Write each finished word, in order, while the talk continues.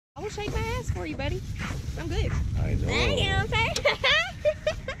I will shake my ass for you, buddy. I'm good. I know. You know what I'm saying?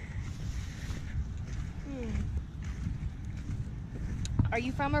 Are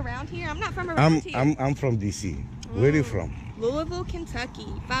you from around here? I'm not from around here. I'm from DC. Where are you from? Louisville, Kentucky.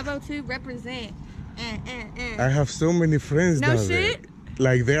 502 represent. I have so many friends No down shit? there.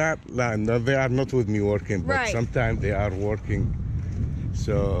 Like they are not with me working, but Right. sometimes they are working.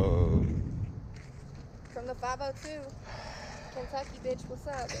 So From the 502. Kentucky, bitch, what's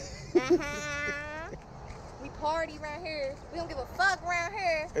up? We party around here. We don't give a fuck around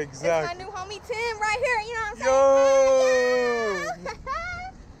here. Exactly. That's my new homie Tim right here. You know what I'm saying? Yo!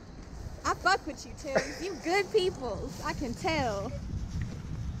 I fuck with you, Tim. You good people. I can tell.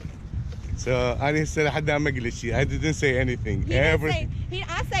 So I didn't say حد عم مجلشي. I didn't say anything.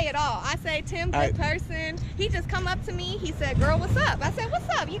 I say it all. I say Tim, good person. He just come up to me. He said, "Girl, what's up?" I said, "What's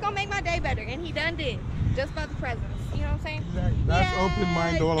up? You gonna make my day better?" And he done did. Just by the presence. You know what I'm saying? That's open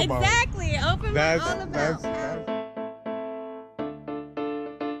mind all about. Exactly. Open mind all about.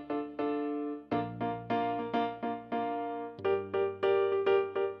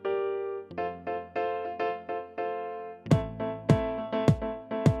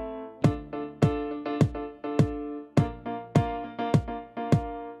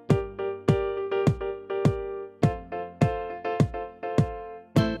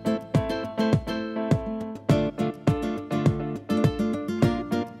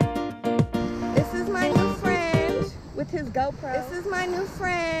 His GoPro. This is my new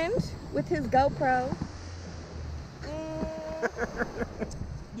friend with his GoPro.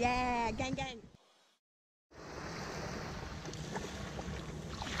 Yeah, gang gang.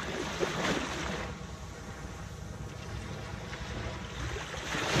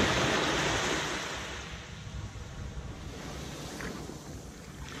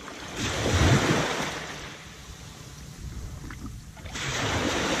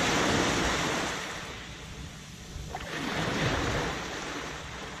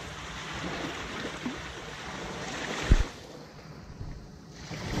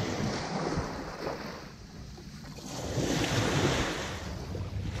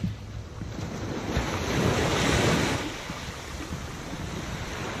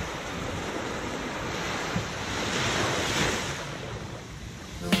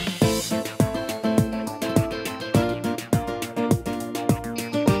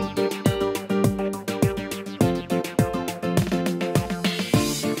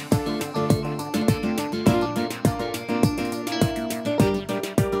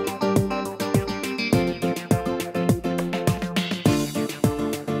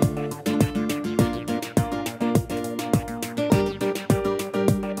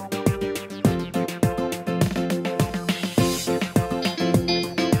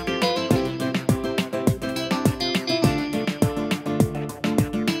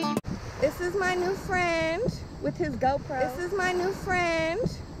 With his GoPro. This is my new friend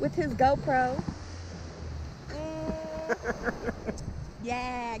with his GoPro.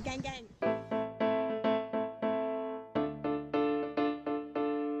 Yeah, gang gang.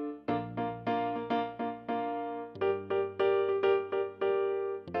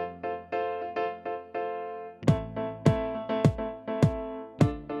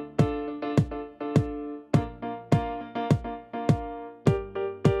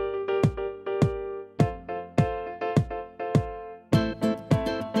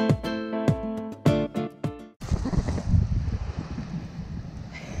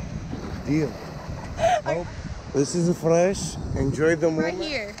 Deal. Oh, this is fresh. Enjoy the move. Right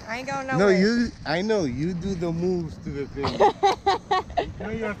here. I ain't going nowhere. No, I know. You do the moves to the thing.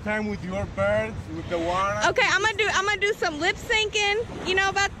 Enjoy your time with your birds, with the water. Okay, I'm gonna do some lip syncing. You know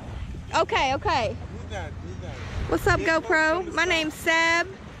about. Okay. Do that. What's up, GoPro? My name's Sab.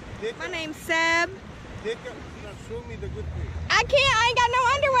 My name's Sab. Show me the good thing. I can't. I ain't got no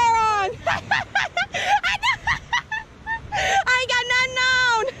underwear on. I ain't got nothing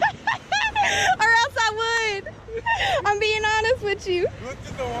on. Or else I would. I'm being honest with you. Look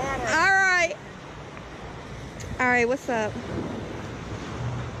at the water. All right, what's up?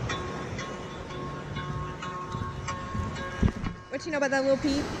 What you know about that little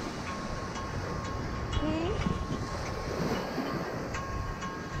peep?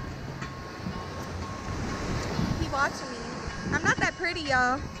 Keep watching me. I'm not that pretty,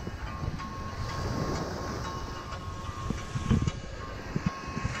 y'all.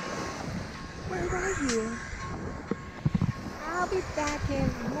 Where are you? I'll be back in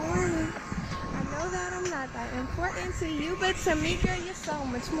the morning. I know that I'm not that important to you, but to me, girl, you're so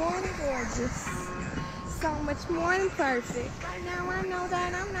much more than gorgeous. So much more than perfect. Right now, I know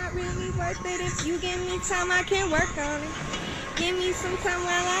that I'm not really worth it. If you give me time, I can work on it. Give me some time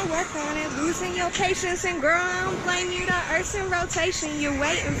while I work on it. Losing your patience, and girl, I don't blame you. The earth's in rotation, you're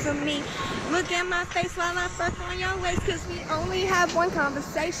waiting for me. Look at my face while I fuck on your waist, cause we only have one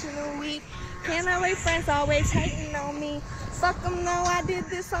conversation a week. Can't always friends always hating on me. Fuck them, no, I did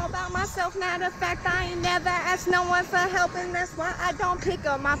this all by myself. Matter of fact, I ain't never asked no one for help, and that's why I don't pick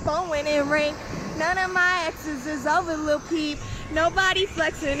up my phone when it ring. None of my exes is over, Lil Peep. Nobody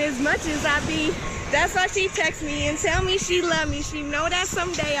flexing as much as I be. That's why she text me and tell me she love me. She know that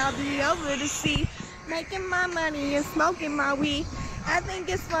someday I'll be over to see. Making my money and smoking my weed. I think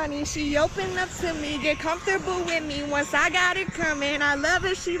it's funny, she opened up to me, get comfortable with me. Once I got it coming, I love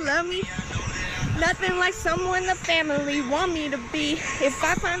her, she love me. Nothing like someone the family want me to be. If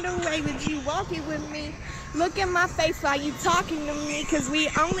I find a way, would you walk it with me? Look at my face while you talking to me, cause we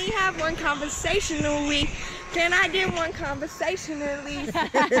only have one conversation a week. Can I get one conversation at least?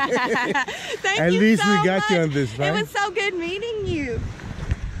 Thank At you least so we got much. you on this, right? It was so good meeting you.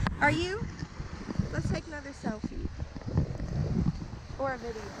 Are you? Let's take another selfie. Or a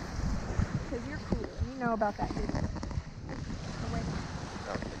video. Cause you're cool. You know about that video. Oh, wait.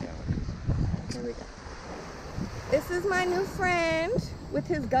 Here we go. This is my new friend with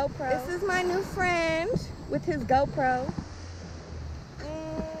his GoPro. This is my new friend with his GoPro.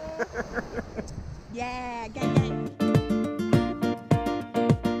 Yeah, gang gang.